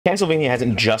Castlevania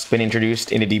hasn't just been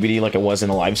introduced into DBD like it was in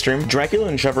the live stream. Dracula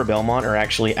and Trevor Belmont are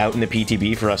actually out in the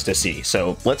PTB for us to see,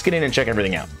 so let's get in and check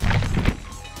everything out.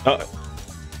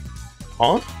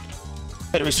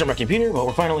 Better restart my computer, but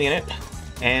we're finally in it.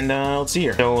 And let's see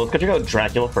here. So let's go check out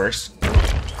Dracula first.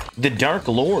 The Dark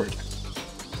Lord.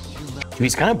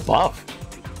 He's kind of buff.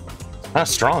 Not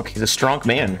strong. He's a strong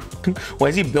man. Why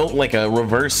is he built like a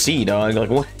reverse C, dog? Like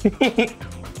what?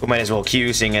 We might as well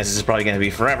queue, seeing as this is probably going to be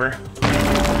forever.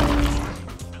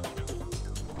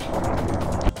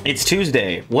 It's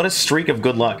Tuesday. What a streak of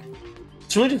good luck.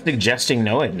 It's really just suggesting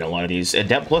Noed in a lot of these.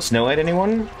 Adept plus Noed,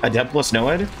 anyone? Adept plus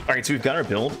Noed? Alright, so we've got our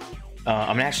build.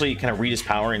 I'm gonna actually kind of read his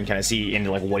power and kind of see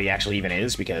into like what he actually even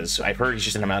is, because I've heard he's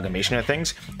just an amalgamation of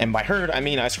things. And by heard, I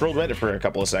mean I scrolled Reddit for a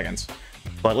couple of seconds.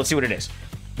 But let's see what it is.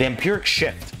 Vampiric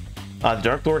Shift. The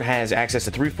Dark Lord has access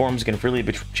to 3 forms and can freely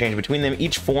change between them.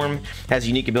 Each form has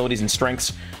unique abilities and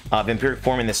strengths. Vampiric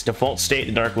form, in this default state,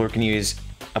 the Dark Lord can use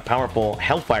a powerful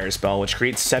Hellfire spell, which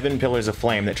creates 7 pillars of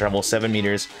flame that travel 7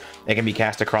 meters and can be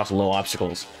cast across low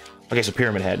obstacles. Okay, so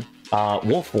Pyramid Head.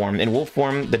 Wolf form. In Wolf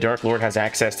form, the Dark Lord has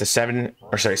access to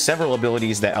several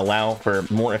abilities that allow for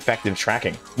more effective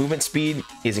tracking. Movement speed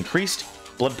is increased.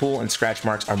 Blood pool and scratch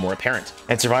marks are more apparent.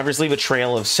 And survivors leave a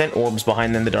trail of scent orbs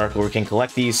behind them. The Dark Lord can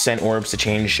collect these scent orbs to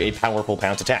change a powerful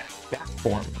pounce attack. Bat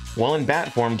form. While in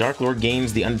Bat form, Dark Lord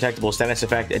gains the undetectable status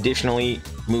effect, additionally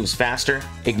moves faster,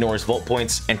 ignores vault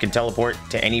points, and can teleport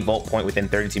to any vault point within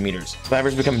 32 meters.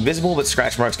 Survivors become invisible, but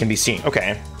scratch marks can be seen.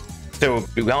 Okay. So,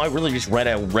 well, I really just read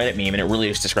a Reddit meme and it really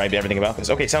just described everything about this.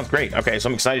 Okay, sounds great. Okay, so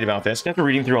I'm excited about this. After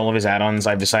reading through all of his add-ons,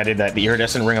 I've decided that the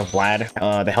Iridescent Ring of Vlad,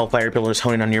 the Hellfire Pillars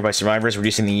hone in on nearby survivors,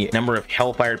 reducing the number of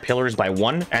Hellfire Pillars by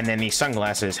 1, and then the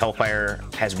Sunglasses, Hellfire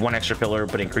has 1 extra pillar,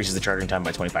 but increases the charging time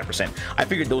by 25%. I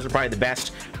figured those were probably the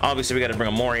best. Obviously, we got to bring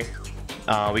a Mori.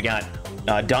 We got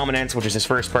Dominance, which is his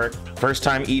first perk. First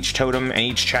time each totem and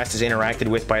each chest is interacted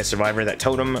with by a survivor, that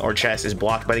totem or chest is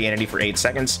blocked by the entity for 8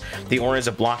 seconds. The auras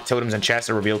of blocked totems and chests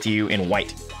are revealed to you in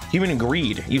white. Human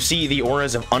Greed. You see the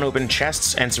auras of unopened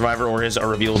chests and survivor auras are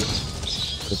revealed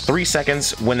for 3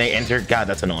 seconds when they enter. God,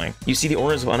 that's annoying. You see the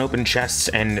auras of unopened chests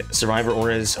and survivor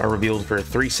auras are revealed for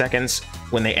 3 seconds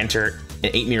when they enter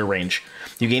an 8-meter range.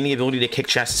 You gain the ability to kick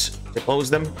chests to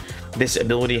close them. This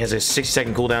ability has a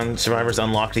 60-second cooldown. Survivors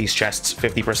unlock these chests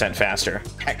 50% faster.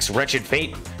 Hex. Wretched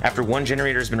Fate. After 1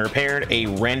 generator has been repaired, a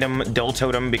random dull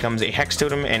totem becomes a hex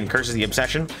totem and curses the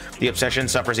Obsession. The Obsession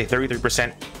suffers a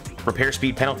 33% repair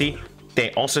speed penalty.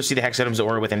 They also see the hex totem's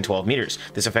aura within 12 meters.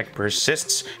 This effect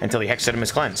persists until the hex totem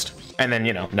is cleansed. And then,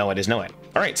 you know, Noed is Noed.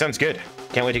 Alright, sounds good.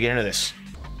 Can't wait to get into this.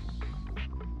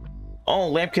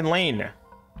 Oh, Lampkin Lane.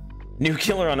 New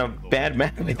killer on a bad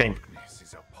map, I think.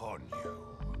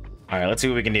 Alright, let's see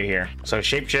what we can do here. So,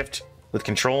 shapeshift with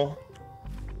control.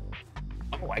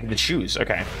 Oh, I can choose.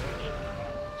 Okay.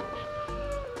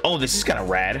 Oh, this is kind of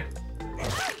rad.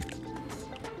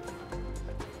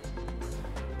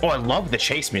 Oh, I love the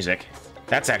chase music.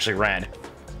 That's actually rad.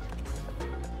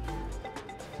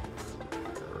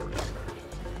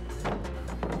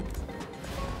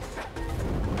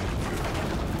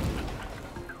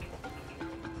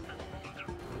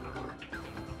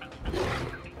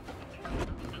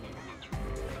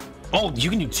 Oh, you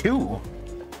can do 2.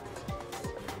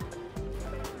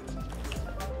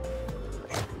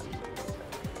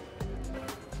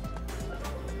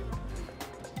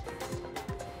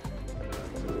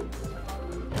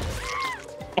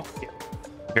 Oh,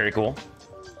 very cool.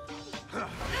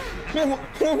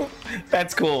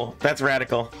 That's cool. That's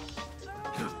radical.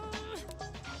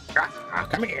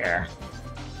 Come here.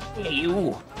 Hey,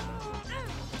 you.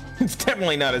 It's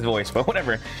definitely not his voice, but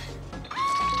whatever.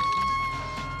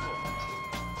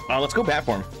 Let's go bat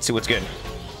form. See what's good.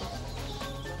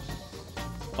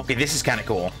 Okay, this is kind of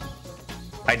cool.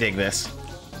 I dig this.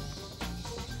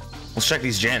 Let's check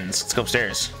these gens. Let's go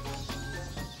upstairs.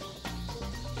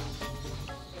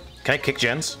 Can I kick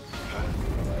gens?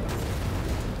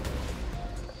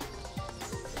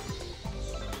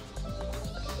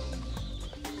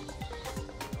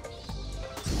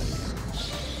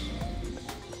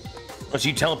 Oh, so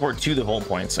you teleport to the vault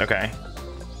points. Okay.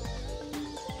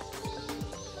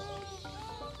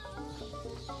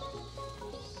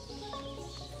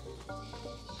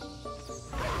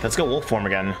 Let's go wolf form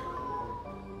again.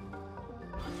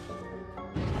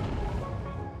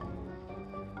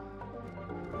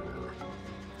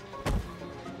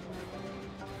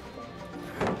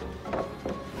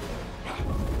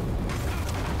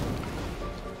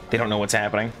 They don't know what's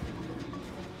happening.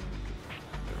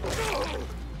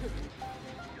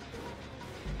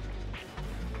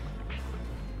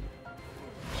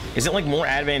 Is it like more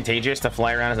advantageous to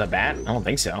fly around as a bat? I don't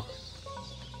think so.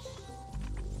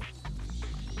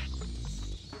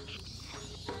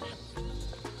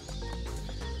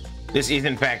 This is,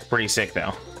 in fact, pretty sick,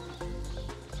 though.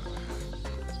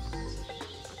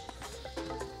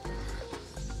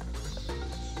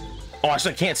 Oh,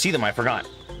 actually, I can't see them. I forgot.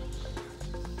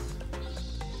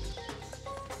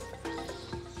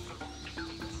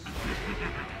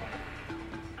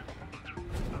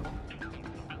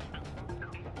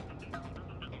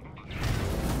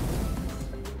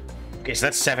 Okay, so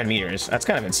that's 7 meters. That's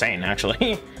kind of insane,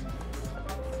 actually.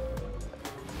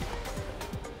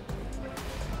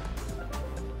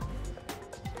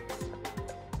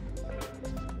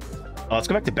 Oh, let's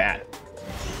go back to bat.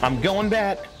 I'm going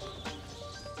bat.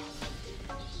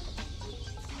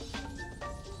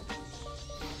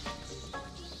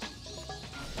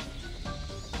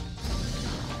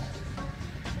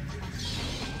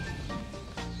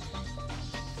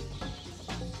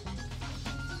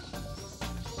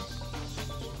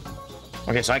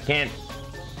 Okay, so I can't...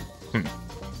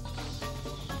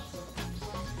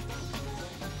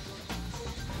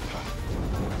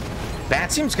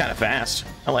 That seems kind of fast.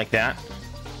 I like that.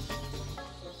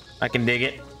 I can dig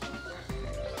it.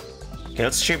 Okay,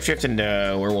 let's shapeshift into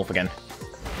werewolf again.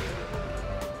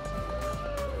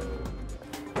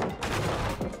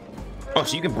 Oh,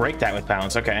 so you can break that with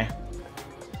pounce. Okay.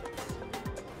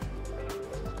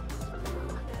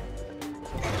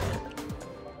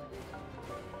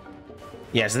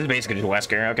 Yeah, so this is basically just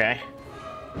Wesker. Okay.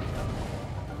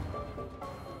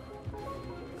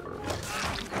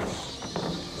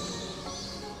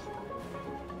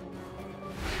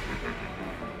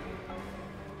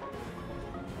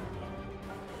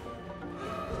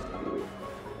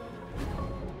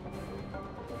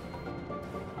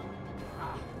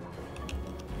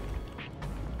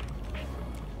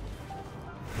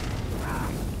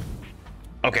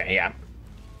 Okay, yeah.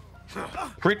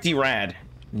 Pretty rad.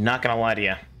 Not gonna lie to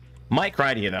you. Might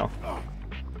cry to you, though.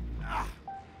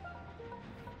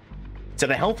 So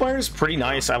the Hellfire is pretty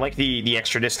nice. I like the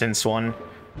extra distance one.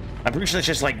 I'm pretty sure it's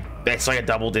just like, it's like a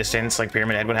double distance, like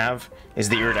Pyramid Head would have, is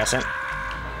the iridescent.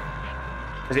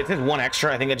 Because if there's one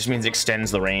extra, I think that just means it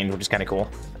extends the range, which is kind of cool.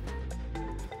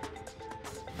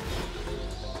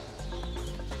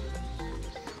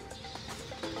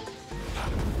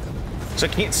 So I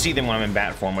can't see them when I'm in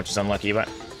bat form, which is unlucky, but...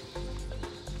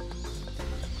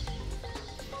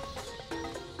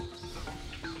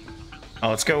 Oh,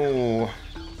 let's go...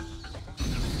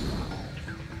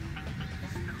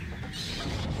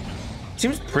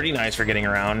 Seems pretty nice for getting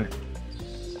around.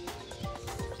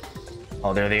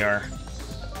 Oh, there they are.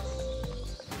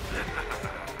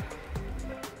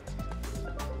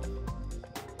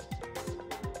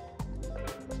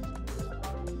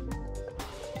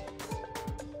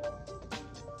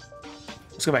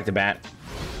 Let's go back to bat.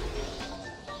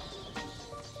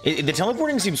 The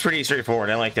teleporting seems pretty straightforward.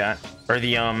 I like that. Or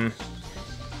the,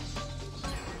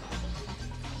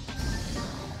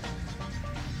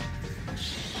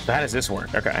 So how does this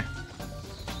work? Okay.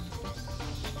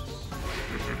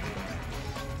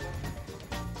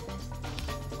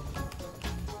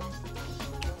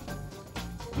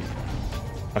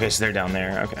 Okay, so they're down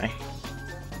there. Okay.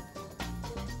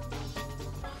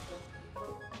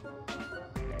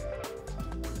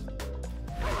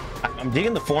 I'm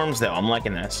digging the forms, though. I'm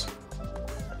liking this.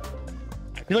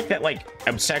 I feel like that, like,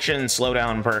 obsession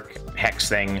slowdown perk hex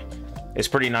thing is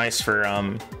pretty nice for,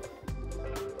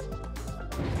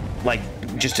 like,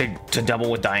 just to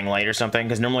double with Dying Light or something,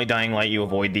 because normally Dying Light you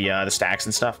avoid the stacks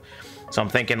and stuff. So I'm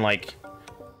thinking like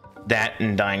that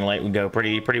and Dying Light would go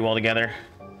pretty well together,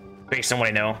 based on what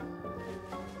I know.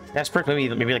 That's perk,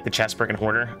 maybe like the chest perk and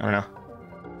Hoarder. I don't know.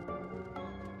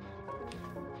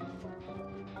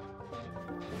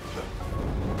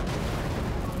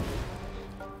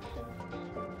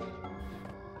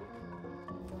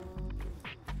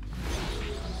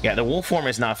 Yeah, the wolf form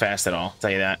is not fast at all, I'll tell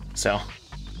you that. So.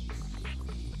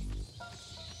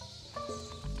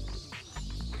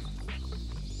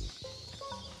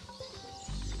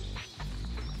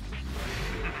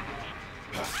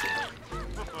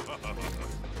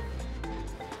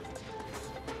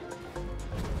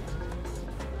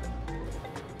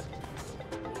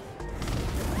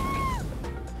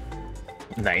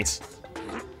 Nice.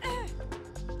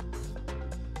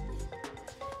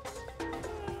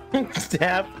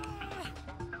 Tap.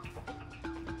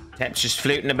 Tap's just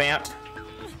floating about.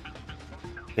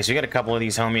 Okay, so we got a couple of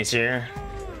these homies here.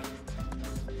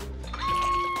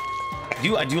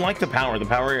 I do like the power. The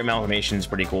power amalgamation is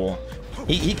pretty cool.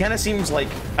 He kind of seems like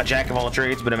a jack of all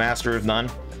trades, but a master of none.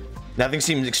 Nothing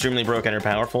seems extremely broken or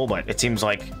powerful, but it seems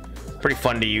like pretty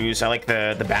fun to use. I like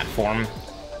the bat form.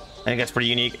 I think that's pretty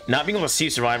unique. Not being able to see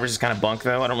survivors is kind of bunk,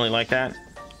 though. I don't really like that.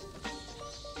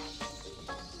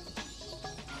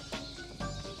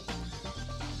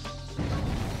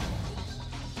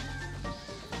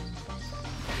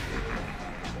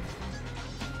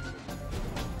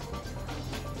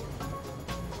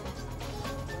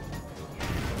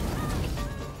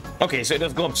 Okay, so it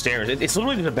does go upstairs. It's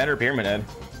literally just a better pyramid head.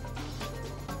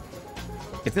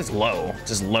 It's just low. It's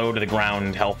just low to the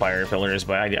ground hellfire pillars,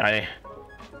 but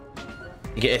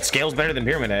it scales better than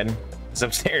pyramid head. It's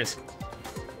upstairs.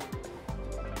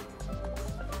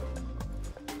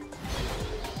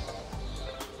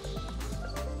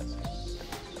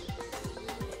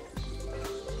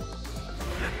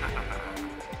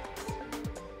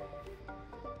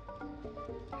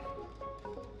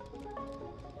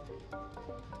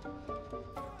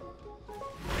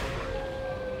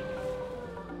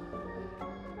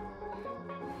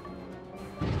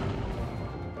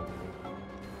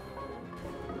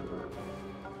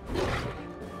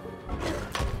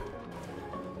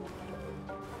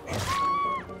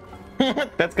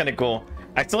 That's kind of cool.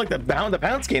 I still like the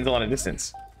bounce gains a lot of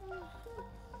distance.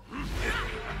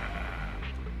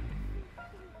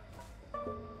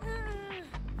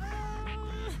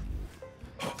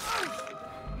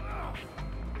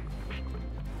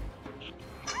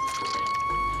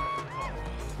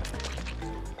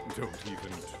 Don't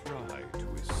even try to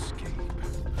escape.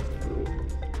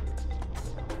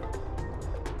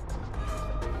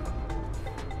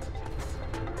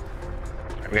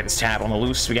 We got this tab on the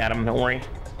loose. We got him. Don't worry.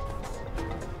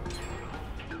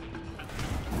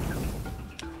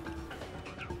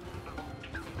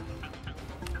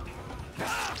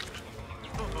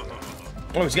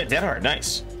 Oh, he's got dead hard.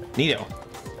 Nice. Neato.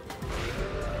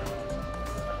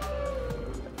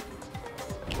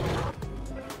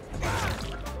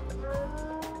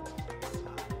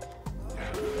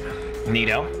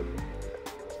 Neato.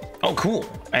 Oh, cool.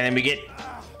 And then we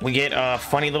get a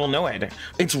funny little Noed.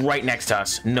 It's right next to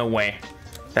us. No way.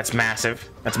 That's massive.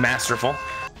 That's masterful.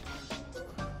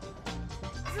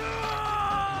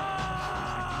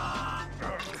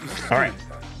 All right.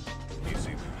 Is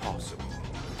impossible.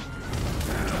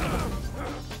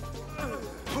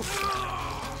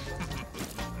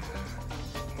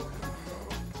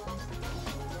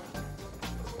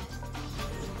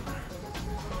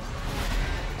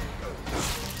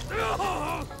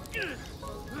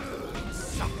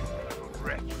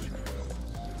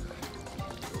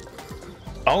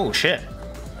 Oh shit.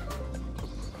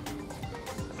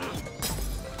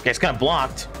 Okay, it's kind of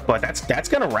blocked, but that's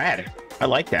kind of rad. I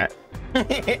like that.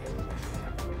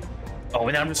 Oh,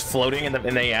 and now I'm just floating in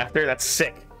the after. That's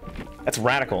sick. That's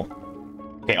radical.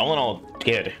 Okay, all in all,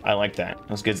 good. I like that.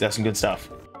 That's good. That's some good stuff.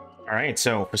 All right,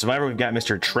 so for Survivor, we've got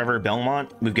Mr. Trevor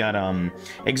Belmont. We've got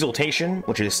Exaltation,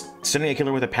 which is stunning a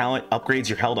killer with a pallet, upgrades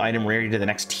your held item rarity to the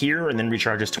next tier, and then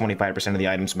recharges 25% of the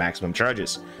item's maximum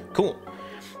charges. Cool.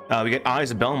 We got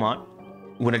Eyes of Belmont.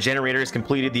 When a generator is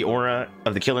completed, the aura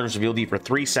of the killer is revealed to you for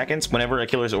 3 seconds. Whenever a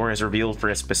killer's aura is revealed for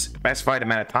a specified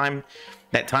amount of time,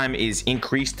 that time is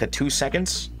increased to 2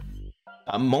 seconds.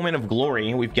 A Moment of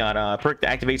Glory. We've got a perk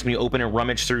that activates when you open and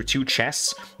rummage through 2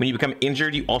 chests. When you become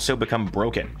injured, you also become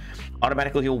broken.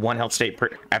 Automatically heal 1 health state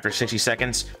after 60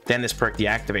 seconds. Then this perk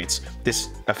deactivates. This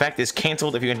effect is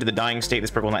cancelled if you enter the dying state.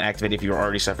 This perk will not activate if you are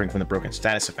already suffering from the broken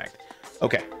status effect.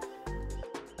 Okay.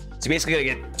 So basically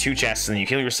you gotta get 2 chests and then you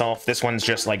heal yourself. This one's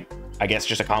just like, I guess,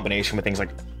 just a combination with things like,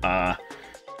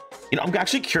 you know, I'm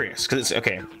actually curious because it's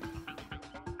okay.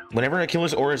 Whenever a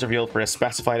killer's aura is revealed for a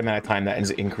specified amount of time, that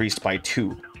is increased by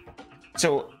 2.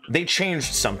 So they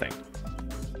changed something.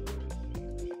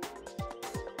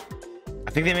 I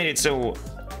think they made it so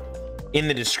in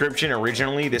the description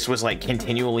originally, this was like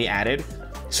continually added.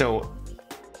 So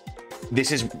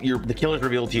this is the killer's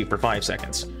revealed to you for 5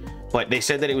 seconds. But they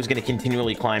said that it was going to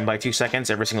continually climb by 2 seconds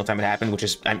every single time it happened, which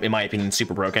is, in my opinion,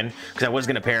 super broken. Because I was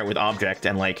going to pair it with Object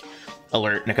and, like,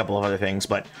 Alert and a couple of other things.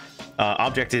 But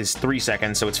Object is 3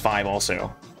 seconds, so it's 5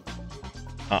 also.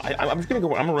 I'm just going to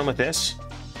go... I'm going to run with this.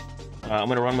 I'm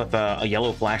going to run with a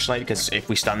yellow flashlight, because if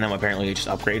we stun them, apparently it just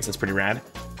upgrades. That's pretty rad.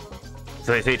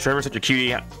 So they say, Trevor's such a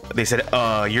cutie. They said,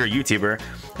 you're a YouTuber.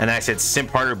 And I said, simp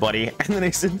harder, buddy. And then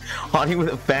they said, hottie with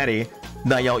a fatty.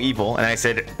 Now y'all evil. And I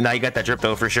said, now you got that drip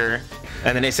though for sure.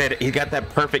 And then they said he got that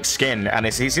perfect skin. And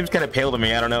I said, he seems kind of pale to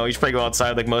me. I don't know. He should probably go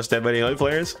outside like most Dead by Daylight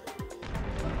players.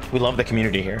 We love the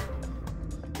community here.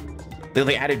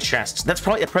 They added chests. That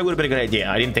probably would have been a good idea.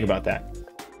 I didn't think about that.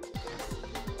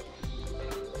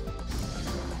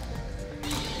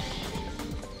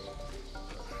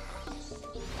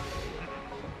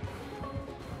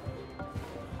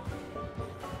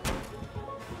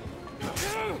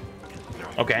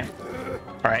 Okay.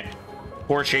 All right.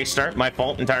 Poor chase start. My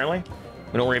fault entirely.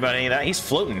 We don't worry about any of that. He's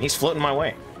floating. He's floating my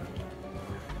way.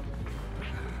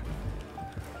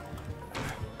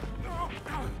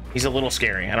 He's a little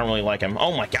scary. I don't really like him.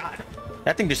 Oh my god.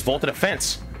 That thing just vaulted a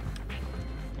fence.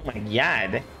 Oh my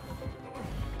god.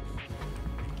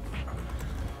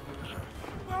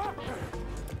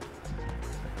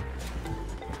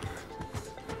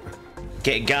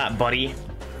 Get got, buddy.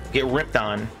 Get ripped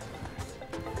on.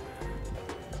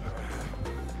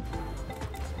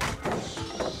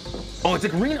 Oh, it's a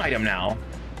green item now.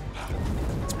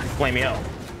 Flameo.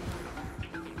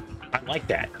 I like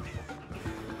that.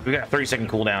 We got a 30-second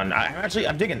cooldown.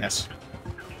 I'm digging this.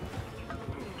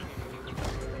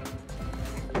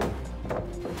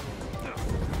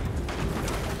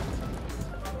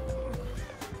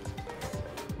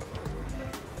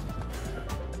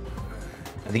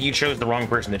 I think you chose the wrong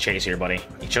person to chase here, buddy.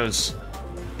 You chose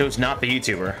not the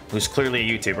YouTuber, who's clearly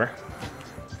a YouTuber.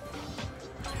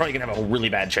 Probably gonna have a really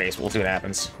bad chase. We'll see what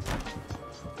happens.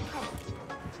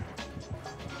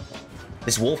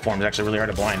 This wolf form is actually really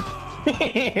hard to blind.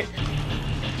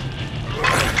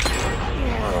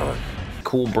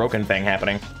 Cool broken thing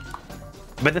happening.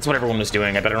 But that's what everyone was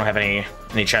doing. I bet I don't have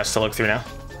any chests to look through now.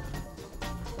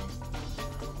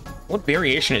 What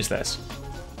variation is this?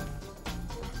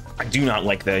 I do not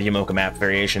like the Yamoka map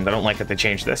variations. I don't like that they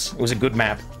changed this. It was a good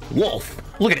map. Wolf!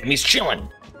 Look at him, he's chilling!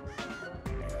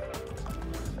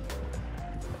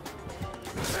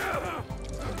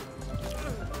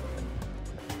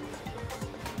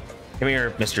 Come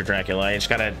here, Mr. Dracula. I just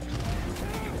gotta...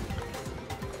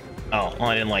 Oh, well,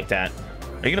 I didn't like that.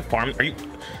 Are you gonna farm?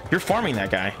 You're farming that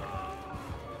guy.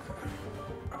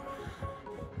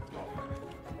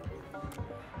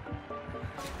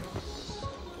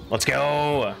 Let's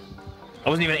go! I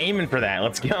wasn't even aiming for that.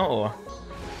 Let's go!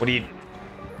 What do you...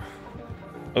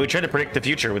 Oh, he tried to predict the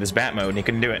future with his bat mode and he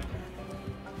couldn't do it.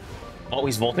 Oh,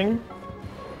 he's vaulting?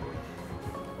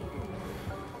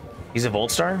 He's a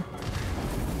Volt Star?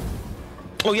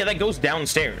 Oh yeah, that goes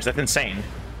downstairs. That's insane.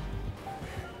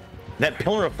 That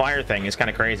pillar of fire thing is kind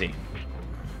of crazy.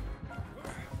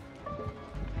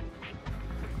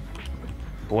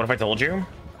 But what if I told you?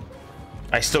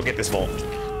 I still get this vault.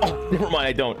 Oh, never mind,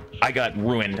 I don't. I got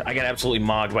ruined. I got absolutely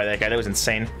mogged by that guy. That was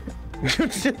insane.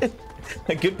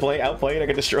 A good play, outplayed, I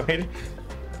got destroyed.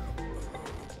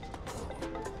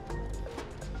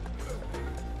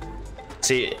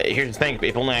 See, here's the thing.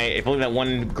 If only that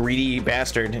one greedy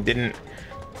bastard didn't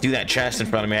do that chest in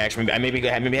front of me, actually, I maybe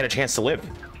had a chance to live.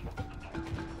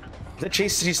 Did that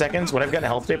chase 60 seconds? Would I have gotten a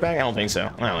health state back? I don't think so.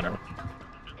 Oh, whatever.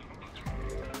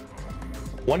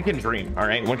 One can dream, all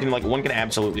right? One can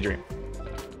absolutely dream.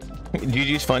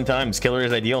 GG's fun times. Killer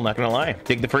is ideal, not gonna lie.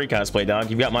 Dig the free cosplay, dog.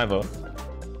 You've got my vote.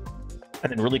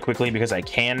 And then really quickly, because I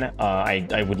can, I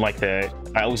always like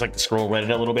to scroll Reddit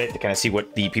a little bit to kind of see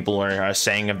what the people are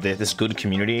saying of this good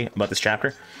community about this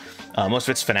chapter. Most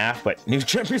of it's FNAF, but new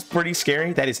chapter is pretty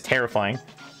scary. That is terrifying.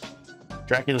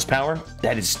 Dracula's power.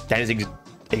 That is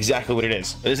exactly what it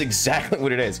is. That is exactly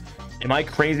what it is. Am I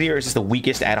crazy, or is this the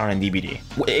weakest add-on in DBD?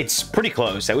 It's pretty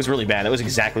close. That was really bad. That was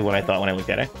exactly what I thought when I looked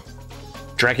at it.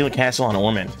 Dracula Castle on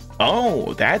Ormond.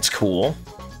 Oh, that's cool.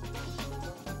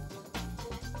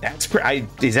 That's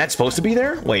is that supposed to be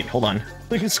there? Wait, hold on.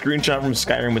 Look at a screenshot from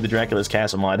Skyrim with the Dracula's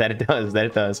Castle mod. That it does. That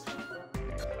it does.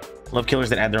 Love killers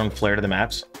that add their own flair to the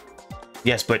maps.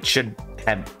 Yes, but should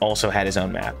have also had his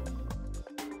own map.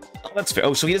 Oh, that's fair.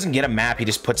 Oh, so he doesn't get a map. He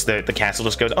just puts the castle.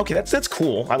 Just goes. Okay, that's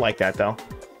cool. I like that though.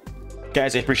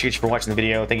 Guys, I appreciate you for watching the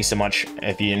video. Thank you so much.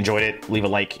 If you enjoyed it, leave a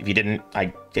like. If you didn't,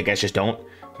 I guess just don't.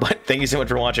 But thank you so much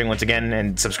for watching once again,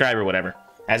 and subscribe or whatever.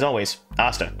 As always,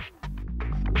 hasta.